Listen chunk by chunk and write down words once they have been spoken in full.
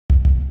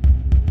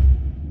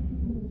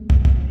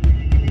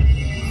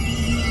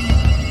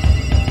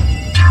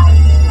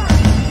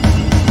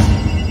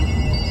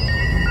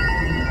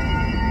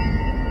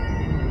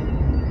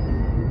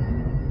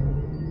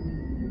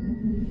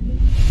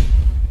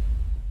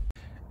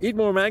Eat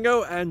more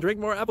mango and drink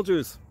more apple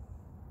juice.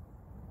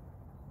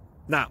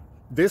 Now,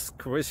 this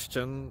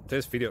video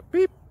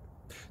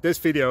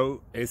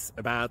is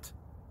about...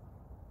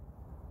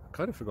 I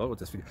kind of forgot what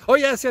this video... Oh,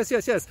 yes.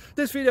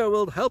 This video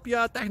will help you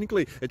out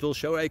technically. It will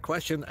show a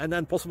question and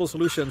then possible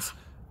solutions.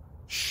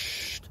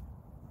 Shh.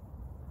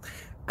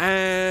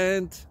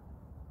 And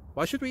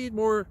why should we eat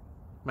more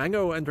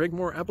mango and drink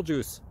more apple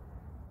juice?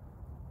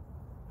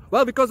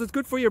 Well, because it's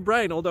good for your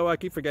brain, although I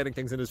keep forgetting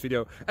things in this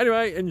video.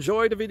 Anyway,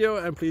 enjoy the video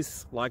and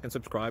please like and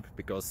subscribe,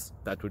 because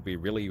that would be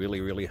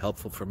really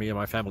helpful for me and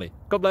my family.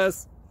 God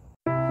bless!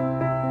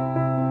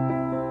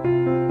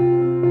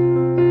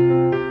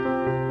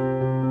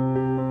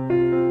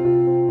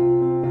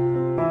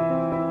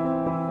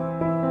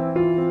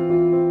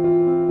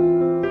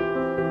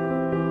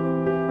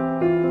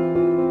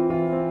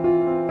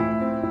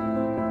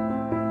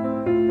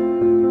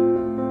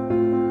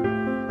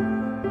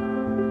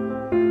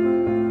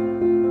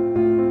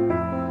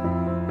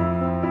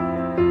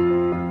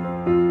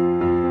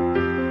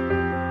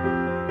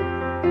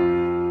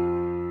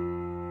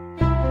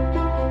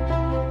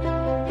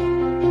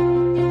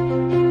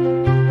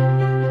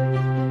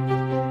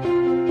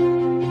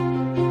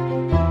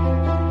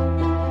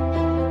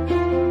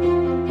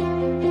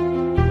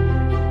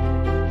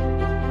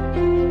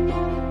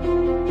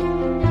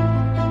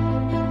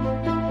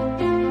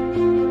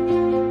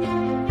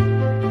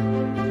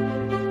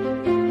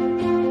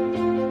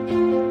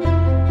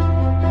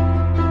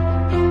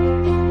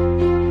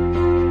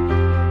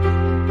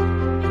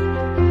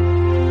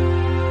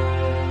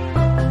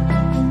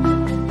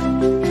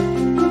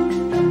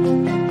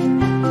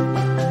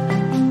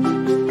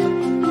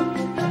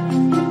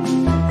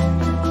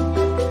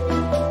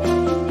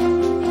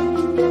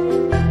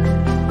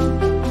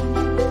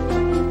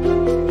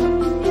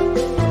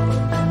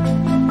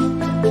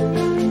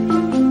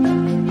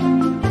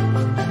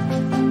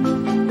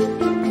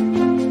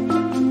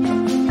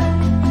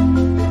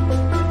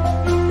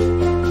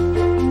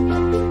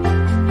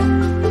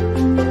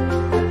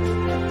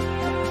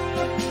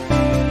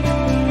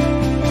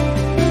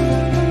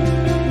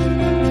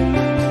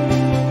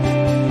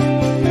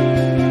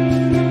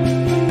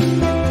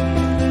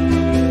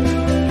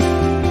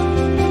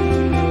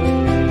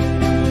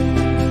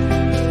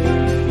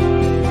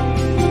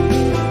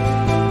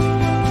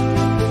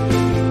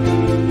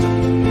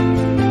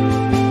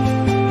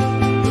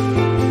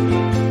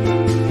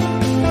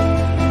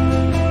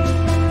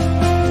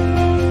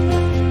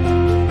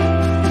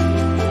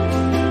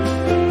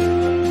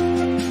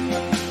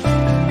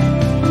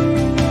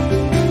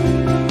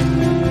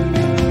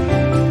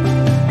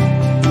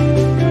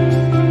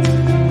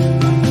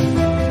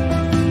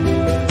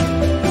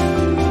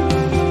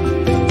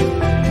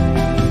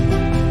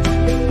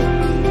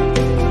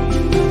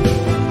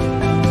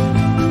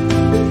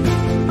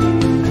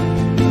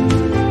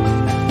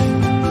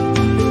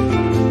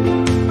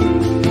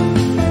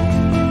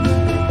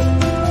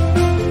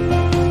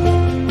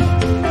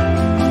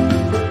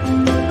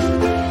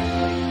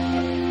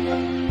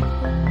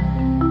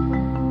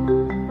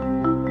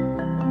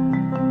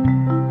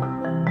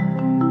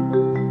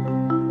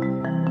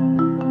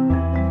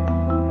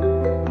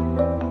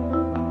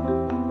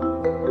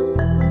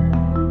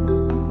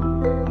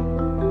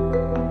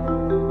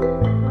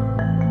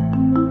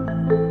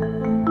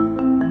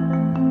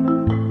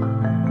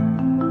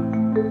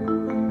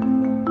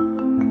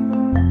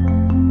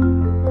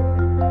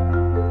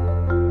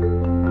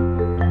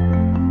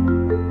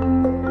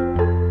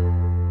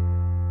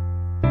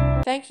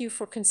 Thank you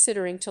for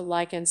considering to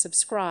like and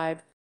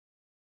subscribe.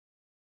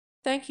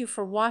 Thank you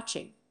for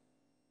watching.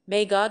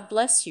 May God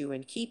bless you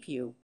and keep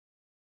you.